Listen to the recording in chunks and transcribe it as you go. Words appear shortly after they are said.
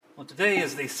Well, today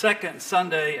is the second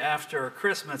Sunday after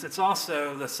Christmas. It's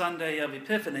also the Sunday of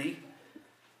Epiphany,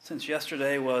 since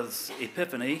yesterday was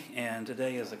Epiphany, and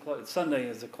today is Sunday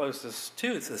is the closest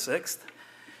to the 6th.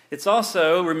 It's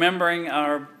also remembering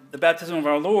the baptism of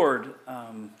our Lord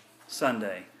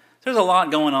Sunday. There's a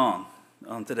lot going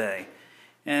on today.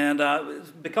 And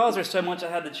because there's so much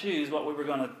I had to choose what we were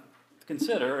going to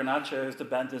consider, and I chose the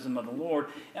baptism of the Lord.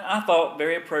 And I thought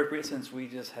very appropriate since we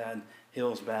just had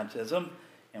Hill's baptism,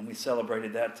 and we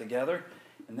celebrated that together.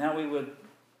 And now we would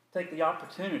take the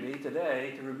opportunity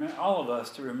today to remember, all of us,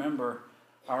 to remember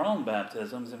our own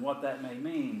baptisms and what that may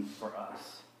mean for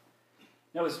us.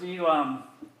 Now, if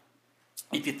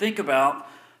you think about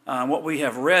what we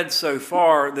have read so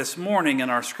far this morning in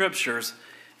our scriptures,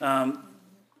 in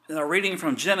our reading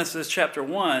from Genesis chapter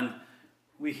 1,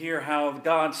 we hear how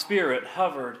God's Spirit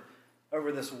hovered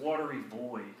over this watery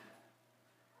void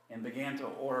and began to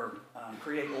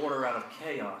create order out of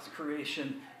chaos,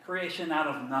 creation out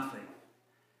of nothing.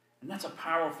 And that's a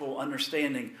powerful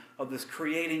understanding of this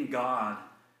creating God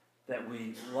that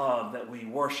we love, that we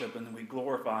worship, and that we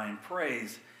glorify and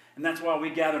praise. And that's why we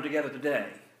gather together today.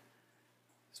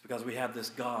 It's because we have this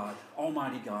God,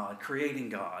 Almighty God, creating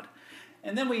God.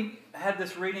 And then we had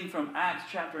this reading from Acts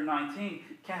chapter 19.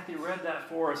 Kathy read that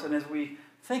for us. And as we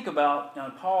think about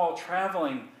Paul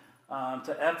traveling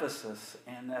to Ephesus,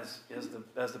 and as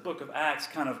the book of Acts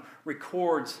kind of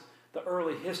records the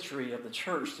early history of the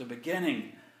church, the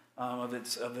beginning of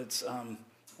its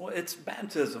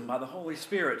baptism by the Holy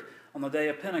Spirit on the day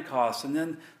of Pentecost, and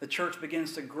then the church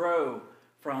begins to grow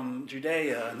from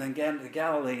Judea, and then to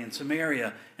Galilee and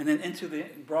Samaria, and then into the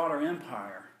broader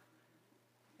empire.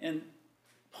 And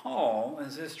Paul,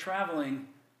 as is traveling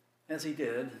as he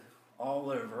did all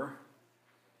over,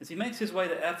 as he makes his way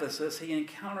to Ephesus, he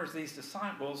encounters these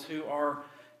disciples who are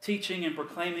teaching and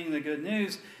proclaiming the good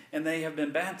news, and they have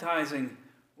been baptizing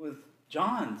with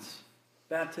John's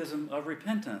baptism of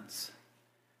repentance.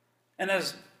 And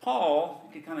as Paul,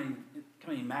 you can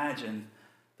kind of imagine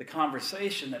the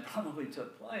conversation that probably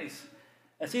took place,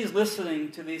 as he's listening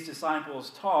to these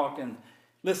disciples talk and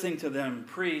listening to them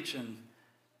preach and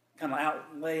kind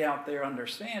of lay out their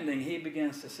understanding, he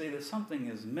begins to see that something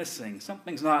is missing,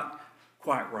 something's not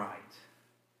quite right.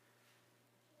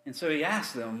 And so he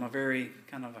asked them a very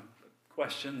kind of a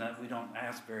question that we don't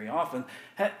ask very often.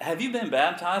 Have you been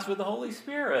baptized with the Holy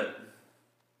Spirit?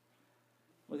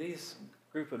 Well, these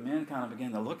group of men kind of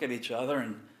began to look at each other,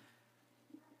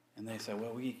 and they say,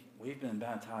 well, we've been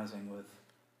baptizing with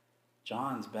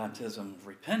John's baptism of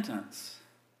repentance.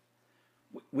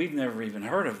 We've never even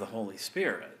heard of the Holy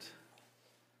Spirit.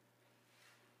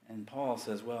 And Paul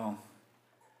says, well,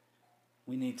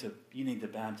 you need to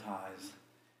baptize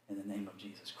in the name of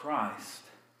Jesus Christ.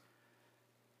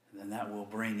 And then that will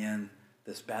bring in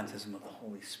this baptism of the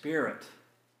Holy Spirit.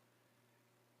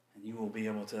 And you will be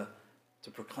able to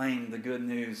proclaim the good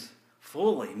news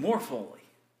fully, more fully.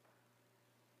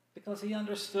 Because he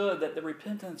understood that the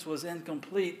repentance was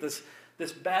incomplete. This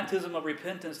baptism of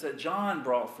repentance that John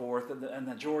brought forth in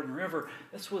the Jordan River,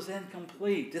 this was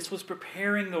incomplete. This was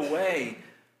preparing the way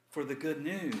for the good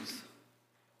news.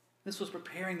 This was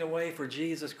preparing the way for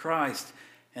Jesus Christ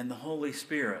and the Holy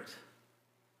Spirit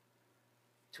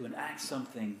to enact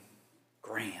something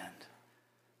grand,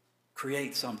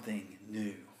 create something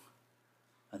new,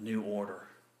 a new order.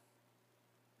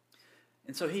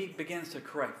 And so he begins to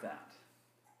correct that.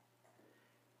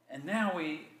 And now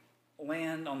we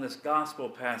land on this gospel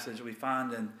passage we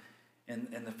find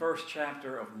in the first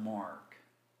chapter of Mark.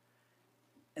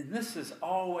 And this has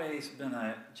always been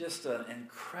just an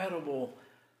incredible.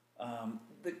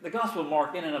 The Gospel of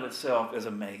Mark in and of itself is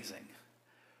amazing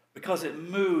because it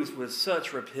moves with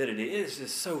such rapidity. It is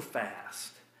just so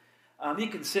fast. We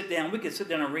could sit down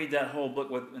and read that whole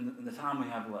book in the time we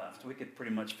have left. We could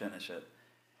pretty much finish it.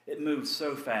 It moves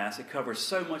so fast. It covers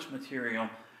so much material,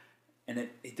 and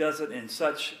it does it in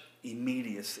such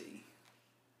immediacy.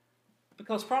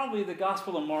 Because probably the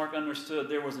Gospel of Mark understood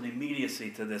there was an immediacy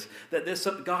to this,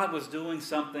 that God was doing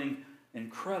something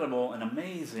incredible and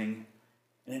amazing,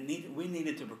 and we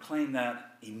needed to proclaim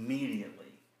that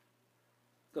immediately.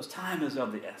 Because time is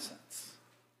of the essence.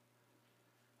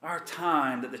 Our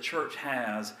time that the church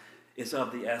has is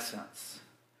of the essence.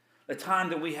 The time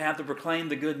that we have to proclaim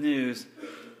the good news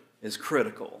is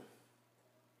critical.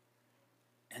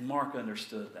 And Mark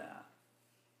understood that.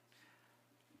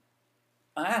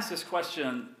 I asked this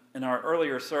question in our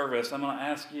earlier service. I'm going to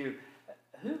ask you,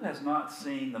 who has not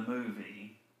seen the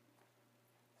movie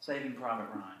Saving Private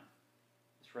Ryan?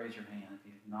 Just raise your hand if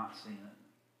you've not seen it.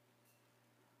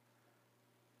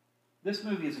 This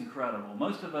movie is incredible.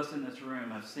 Most of us in this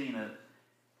room have seen it.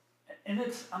 And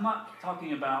I'm not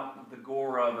talking about the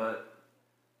gore of it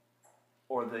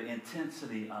or the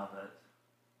intensity of it.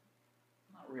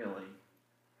 Not really.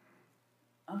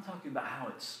 I'm talking about how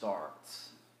it starts.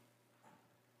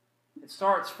 It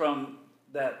starts from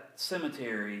that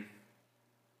cemetery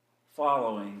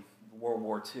following World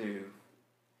War II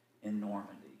in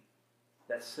Normandy.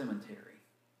 That cemetery.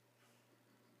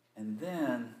 And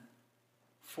then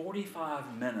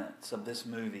 45 minutes of this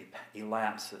movie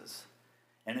elapses,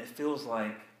 and it feels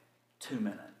like 2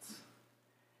 minutes.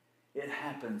 It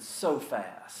happens so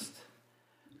fast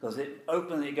because it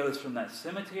goes from that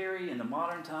cemetery in the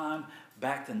modern time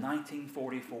back to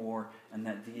 1944 and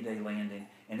that D-Day landing,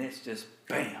 and it's just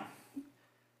bam.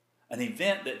 An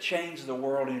event that changed the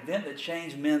world, an event that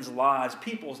changed men's lives,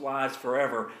 people's lives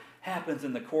forever, happens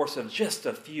in the course of just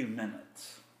a few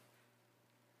minutes.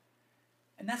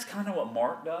 And that's kind of what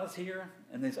Mark does here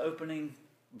in these opening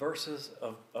verses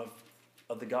of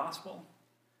the gospel.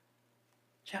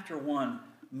 Chapter 1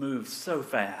 moves so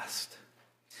fast.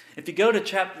 If you go to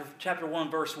chapter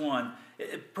 1, verse 1,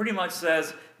 it pretty much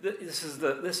says this is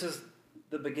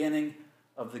the beginning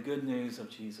of the good news of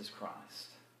Jesus Christ.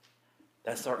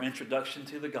 That's our introduction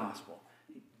to the gospel.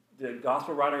 The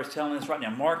gospel writer is telling us right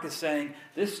now, Mark is saying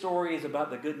this story is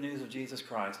about the good news of Jesus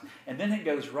Christ. And then it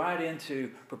goes right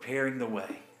into preparing the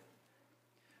way.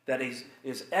 That is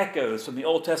echoes from the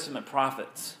Old Testament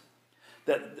prophets.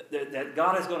 That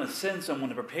God is going to send someone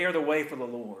to prepare the way for the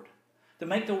Lord. To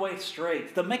make the way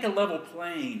straight. To make a level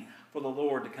plain for the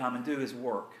Lord to come and do his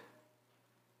work.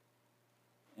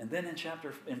 And then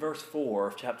in verse 4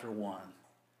 of chapter 1,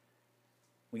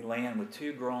 we land with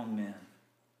two grown men.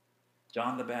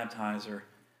 John the Baptizer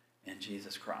and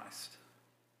Jesus Christ.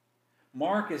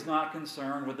 Mark is not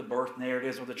concerned with the birth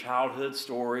narratives or the childhood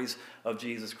stories of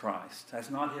Jesus Christ. That's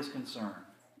not his concern.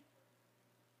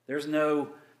 There's no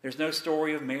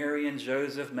story of Mary and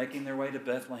Joseph making their way to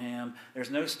Bethlehem. There's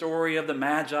no story of the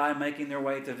Magi making their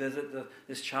way to visit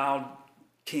this child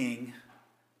king.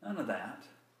 None of that.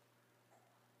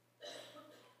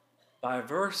 By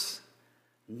verse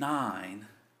 9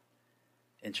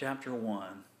 in chapter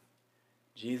 1,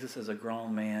 Jesus is a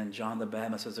grown man, John the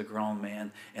Baptist is a grown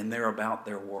man, and they're about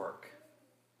their work.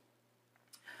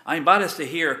 I invite us to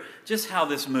hear just how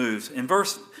this moves. In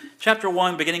chapter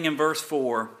 1, beginning in verse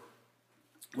 4,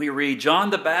 we read, John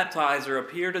the Baptizer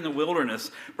appeared in the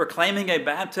wilderness, proclaiming a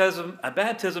baptism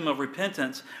of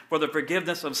repentance for the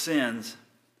forgiveness of sins.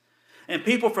 And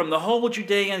people from the whole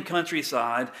Judean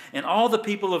countryside and all the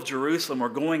people of Jerusalem were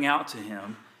going out to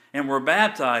him and were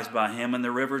baptized by him in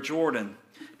the river Jordan,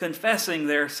 confessing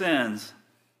their sins.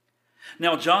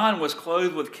 Now John was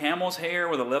clothed with camel's hair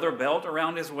with a leather belt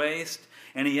around his waist,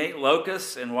 and he ate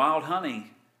locusts and wild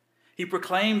honey. He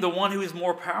proclaimed, the one who is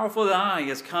more powerful than I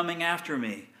is coming after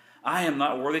me. I am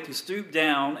not worthy to stoop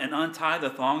down and untie the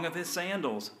thong of his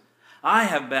sandals. I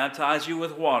have baptized you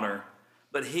with water,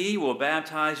 but he will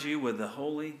baptize you with the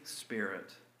Holy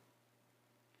Spirit.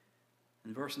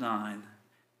 In verse 9,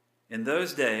 in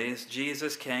those days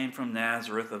Jesus came from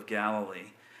Nazareth of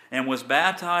Galilee and was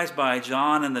baptized by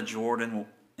John in the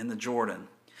Jordan.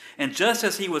 And just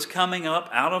as he was coming up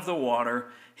out of the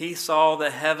water, he saw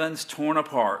the heavens torn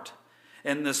apart,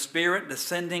 and the Spirit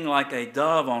descending like a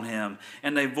dove on him.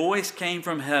 And a voice came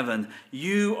from heaven,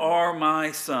 "You are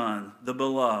my Son, the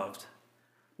beloved.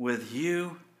 With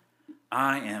you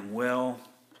I am well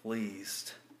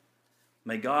pleased."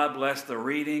 May God bless the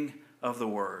reading of the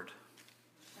word.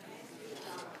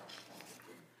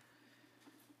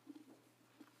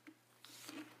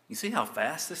 You see how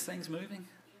fast this thing's moving?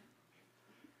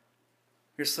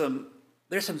 There's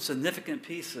some significant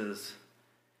pieces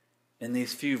in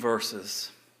these few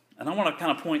verses. And I want to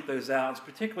kind of point those out,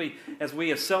 particularly as we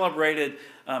have celebrated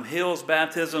Hill's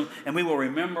baptism, and we will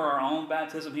remember our own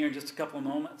baptism here in just a couple of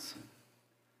moments.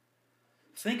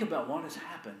 Think about what has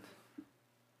happened.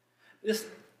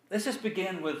 Let's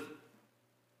begin with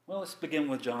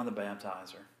John the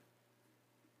Baptizer.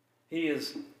 He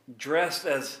is dressed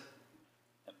as,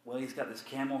 he's got this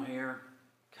camel hair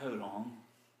coat on,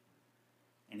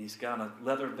 and he's got a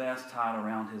leather vest tied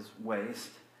around his waist,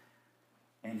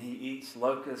 and he eats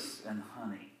locusts and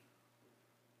honey.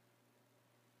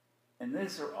 And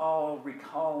these are all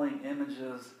recalling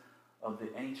images of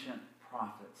the ancient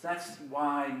prophets. That's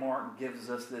why Mark gives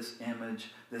us this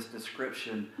image, this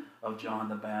description of John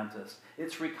the Baptist.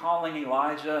 It's recalling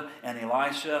Elijah and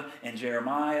Elisha and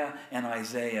Jeremiah and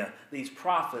Isaiah, these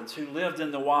prophets who lived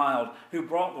in the wild, who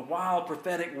brought the wild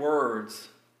prophetic words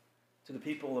to the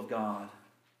people of God,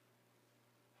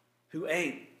 who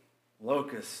ate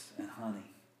locusts and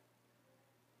honey.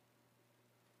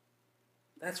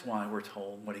 That's why we're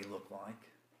told what he looked like.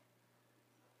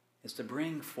 is to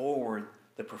bring forward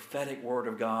the prophetic word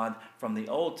of God from the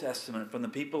Old Testament, from the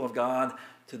people of God,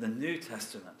 to the New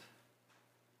Testament,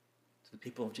 to the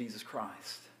people of Jesus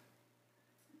Christ.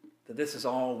 That this is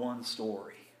all one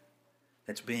story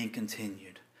that's being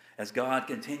continued as God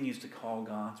continues to call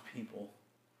God's people.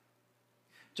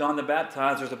 John the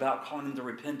Baptizer is about calling them to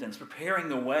repentance, preparing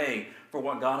the way for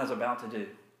what God is about to do,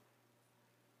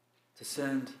 to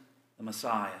send the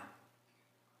Messiah,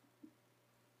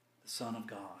 the Son of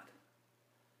God,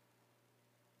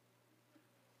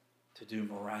 to do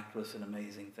miraculous and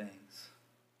amazing things,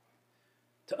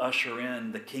 to usher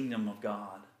in the kingdom of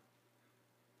God.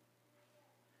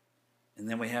 And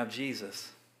then we have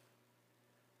Jesus.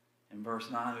 In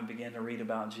verse 9, we begin to read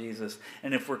about Jesus.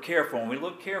 And if we're careful, and we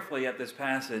look carefully at this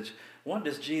passage, what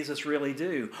does Jesus really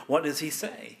do? What does he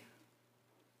say?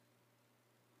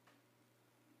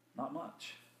 Not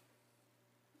much.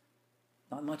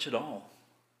 Not much at all.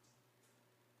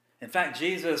 In fact,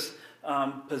 Jesus'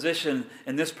 position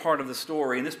in this part of the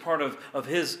story, in this part of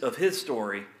his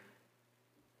story,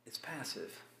 is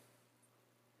passive.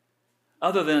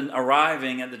 Other than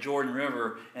arriving at the Jordan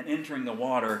River and entering the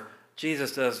water,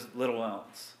 Jesus does little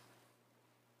else.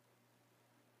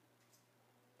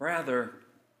 Rather,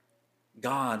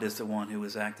 God is the one who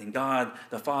is acting. God,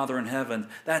 the Father in heaven,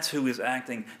 that's who is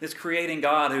acting. This creating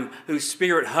God whose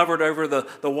spirit hovered over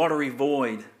the watery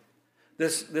void.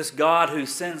 This God who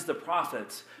sends the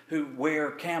prophets who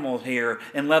wear camel hair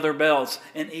and leather belts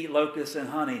and eat locusts and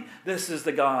honey. This is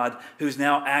the God who's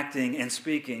now acting and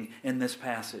speaking in this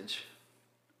passage.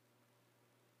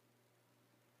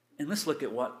 And let's look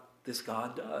at what this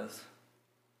God does.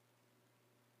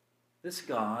 This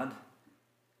God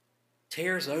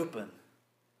tears open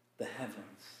the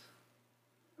heavens,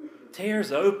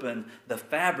 tears open the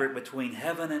fabric between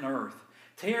heaven and earth,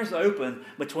 tears open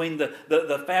between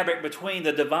the fabric between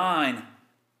the divine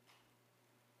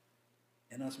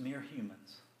and us mere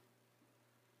humans.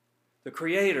 The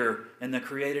Creator and the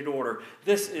created order.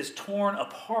 This is torn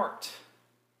apart.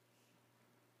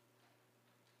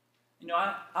 You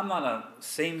know, I'm not a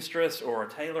seamstress or a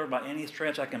tailor by any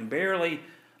stretch. I can barely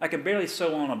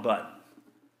sew on a button.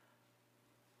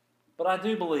 But I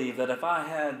do believe that if I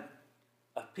had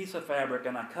a piece of fabric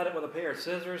and I cut it with a pair of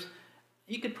scissors,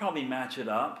 you could probably match it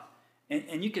up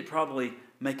and you could probably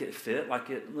make it fit like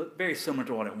it looked very similar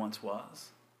to what it once was.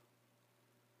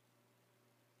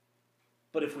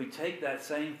 But if we take that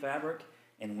same fabric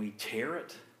and we tear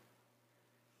it,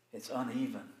 it's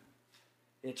uneven.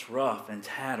 It's rough and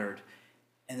tattered,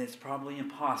 and it's probably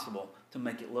impossible to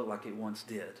make it look like it once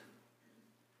did.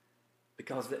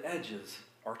 Because the edges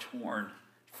are torn,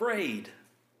 frayed,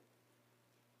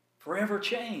 forever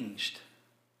changed.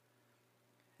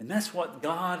 And that's what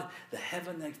God, the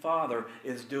Heavenly Father,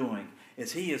 is doing,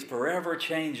 is He is forever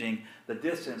changing the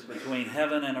distance between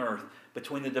heaven and earth,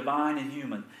 between the divine and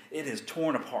human. It is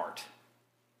torn apart.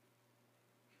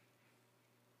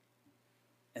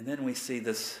 And then we see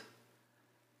this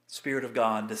Spirit of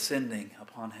God descending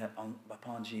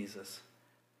upon Jesus.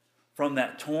 From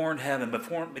that torn heaven,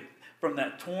 from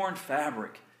that torn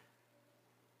fabric,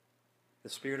 the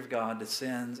Spirit of God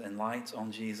descends and lights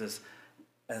on Jesus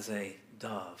as a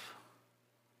dove,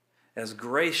 as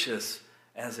gracious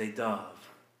as a dove.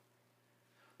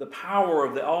 The power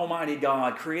of the Almighty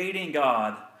God, creating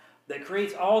God, that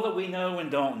creates all that we know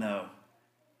and don't know.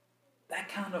 That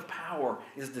kind of power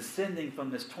is descending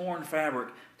from this torn fabric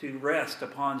to rest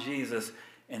upon Jesus,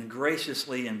 and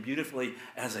graciously and beautifully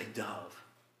as a dove.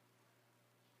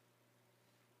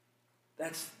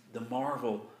 That's the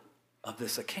marvel of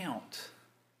this account.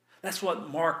 That's what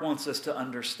Mark wants us to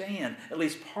understand. At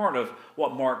least part of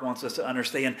what Mark wants us to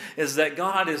understand is that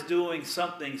God is doing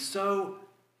something so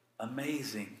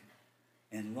amazing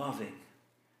and loving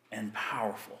and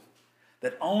powerful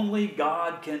that only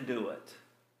God can do it.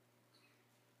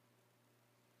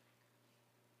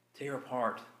 Tear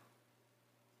apart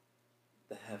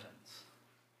the heavens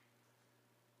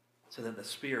so that the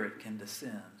Spirit can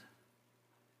descend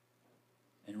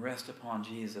and rest upon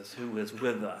Jesus, who is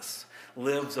with us,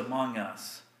 lives among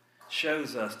us,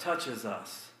 shows us, touches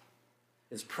us,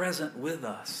 is present with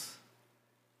us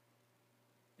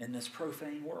in this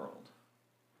profane world.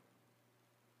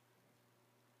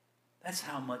 That's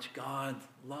how much God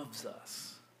loves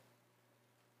us.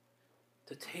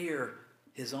 To tear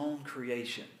His own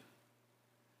creation,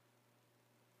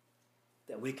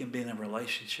 that we can be in a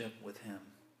relationship with Him.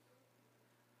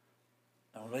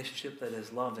 A relationship that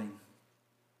is loving,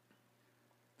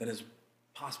 that is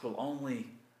possible only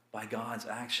by God's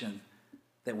action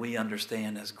that we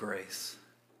understand as grace.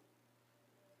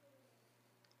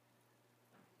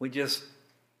 We just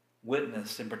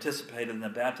witnessed and participated in the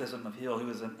baptism of Hill, who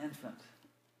was an infant.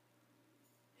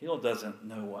 Hill doesn't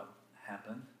know what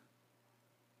happened.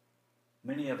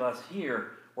 Many of us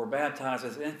here were baptized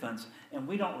as infants, and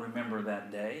we don't remember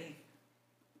that day.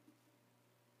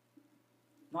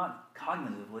 Not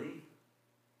cognitively,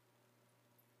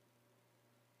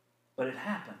 but it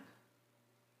happened.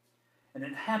 And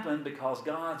it happened because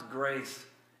God's grace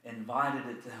invited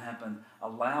it to happen,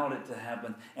 allowed it to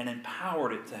happen, and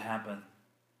empowered it to happen.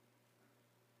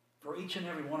 For each and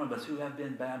every one of us who have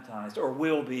been baptized or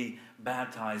will be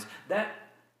baptized,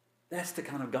 that's the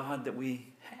kind of God that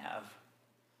we have.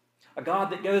 A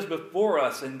God that goes before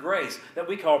us in grace that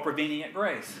we call prevenient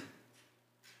grace.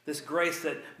 This grace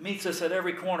that meets us at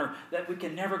every corner, that we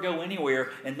can never go anywhere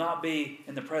and not be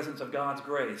in the presence of God's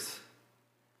grace.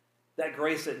 That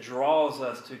grace that draws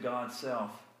us to God's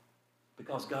self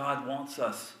because God wants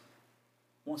us,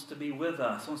 wants to be with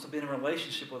us, wants to be in a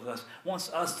relationship with us,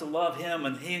 wants us to love Him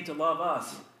and He to love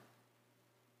us.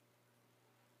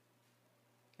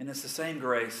 And it's the same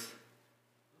grace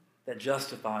that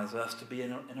justifies us to be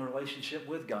in a relationship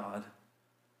with God,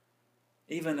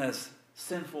 even as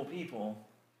sinful people,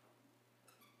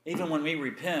 even when we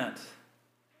repent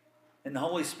and the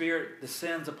Holy Spirit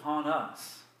descends upon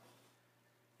us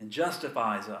and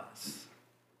justifies us,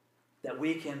 that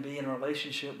we can be in a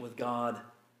relationship with God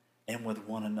and with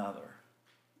one another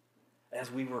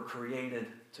as we were created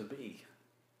to be.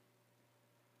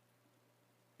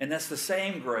 And that's the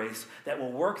same grace that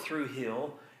will work through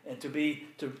Hill and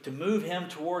to move him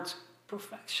towards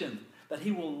perfection, that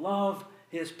he will love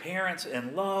his parents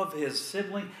and love his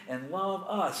sibling and love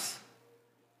us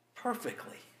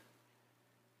perfectly.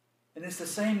 And it's the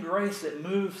same grace that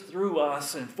moves through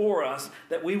us and for us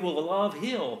that we will love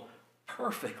Hill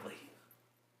perfectly.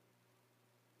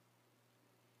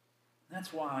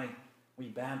 That's why we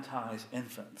baptize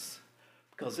infants,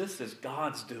 because this is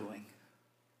God's doing.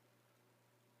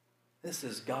 This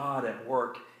is God at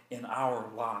work in our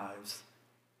lives,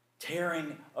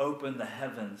 tearing open the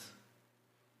heavens,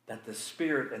 that the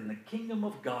Spirit and the kingdom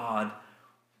of God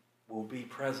will be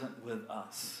present with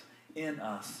us, in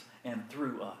us, and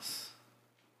through us.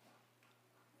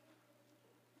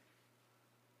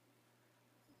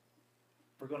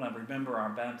 We're going to remember our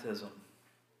baptism.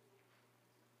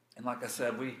 And like I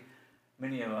said,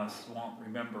 many of us won't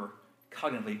remember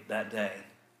cognitively that day.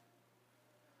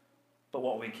 But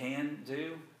what we can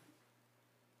do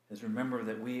is remember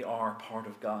that we are part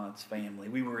of God's family.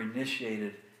 We were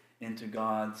initiated into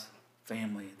God's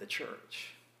family, the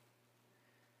church.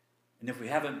 And if we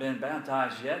haven't been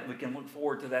baptized yet, we can look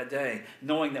forward to that day,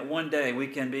 knowing that one day we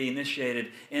can be initiated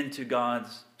into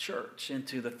God's church,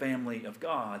 into the family of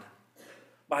God.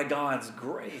 By God's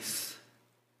grace,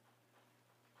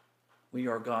 we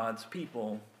are God's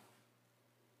people.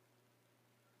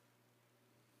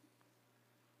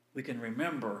 We can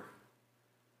remember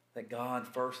that God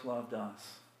first loved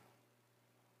us.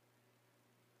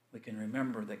 We can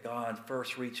remember that God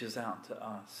first reaches out to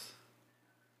us.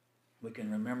 We can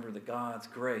remember that God's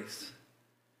grace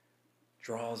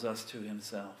draws us to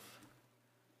Himself,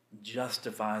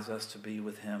 justifies us to be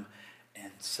with Him,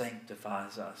 and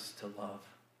sanctifies us to love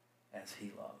as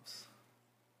He loves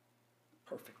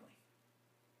perfectly.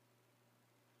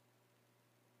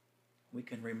 We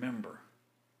can remember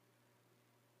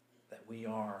that we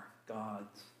are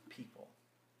God's people,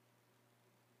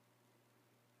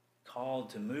 called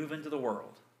to move into the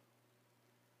world,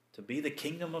 to be the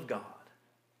kingdom of God,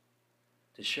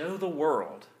 to show the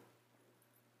world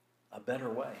a better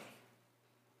way,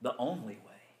 the only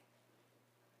way,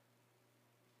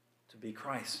 to be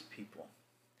Christ's people,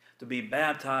 to be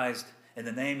baptized in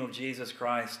the name of Jesus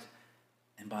Christ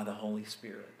and by the Holy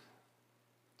Spirit,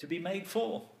 to be made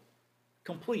full,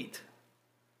 complete,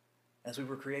 as we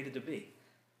were created to be.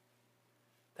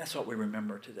 That's what we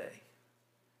remember today.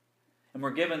 And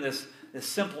we're given this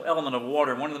simple element of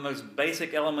water, one of the most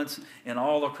basic elements in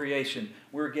all of creation.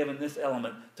 We're given this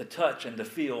element to touch and to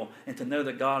feel and to know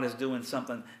that God is doing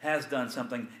something, has done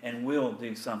something, and will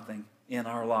do something in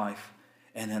our life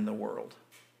and in the world.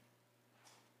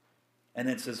 And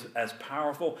it's as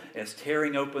powerful as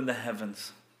tearing open the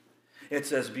heavens.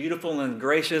 It's as beautiful and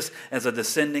gracious as a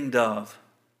descending dove.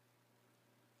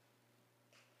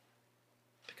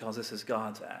 Because this is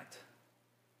God's act.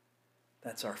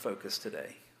 That's our focus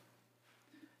today.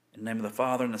 In the name of the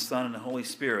Father, and the Son, and the Holy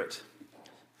Spirit.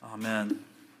 Amen.